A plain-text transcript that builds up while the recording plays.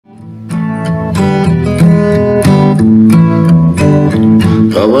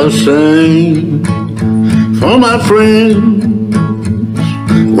I sang for my friends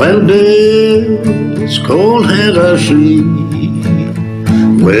when day's cold hand I see.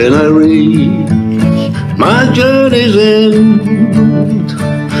 When I reach my journey's end,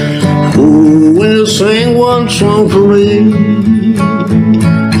 who will sing one song for me?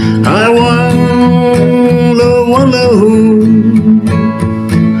 I wonder who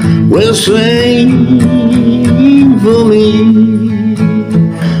will sing for me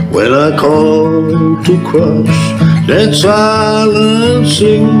when I call to cross that silent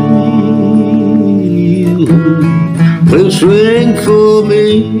sea. Will sing for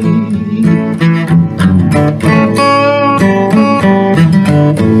me.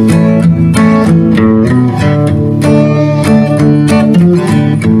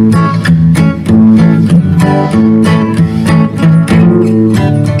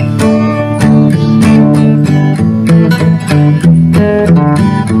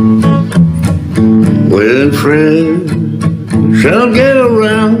 When friends shall get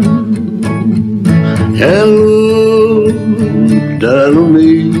around and look down on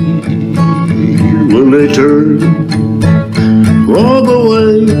me, will they turn, walk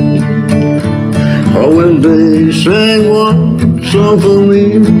away, or will they sing one song for me?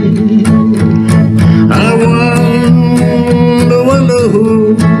 I wonder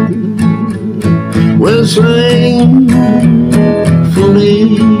who will sing for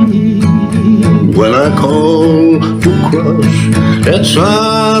me when I call to cross that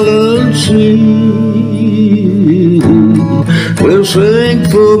silent sea. Will sing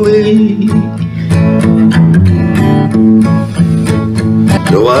for me.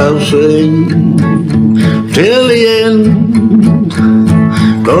 So I'll sing till the end,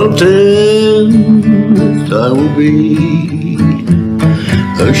 content I will be,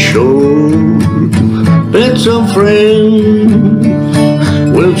 assured that some friends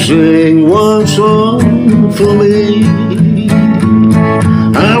will sing one song for me.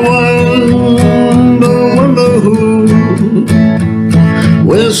 I wonder who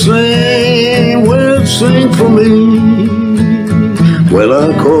will sing for me when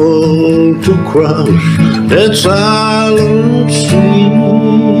I call to cross that silent sea.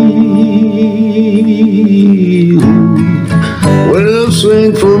 Will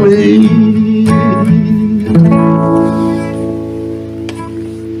sing for me.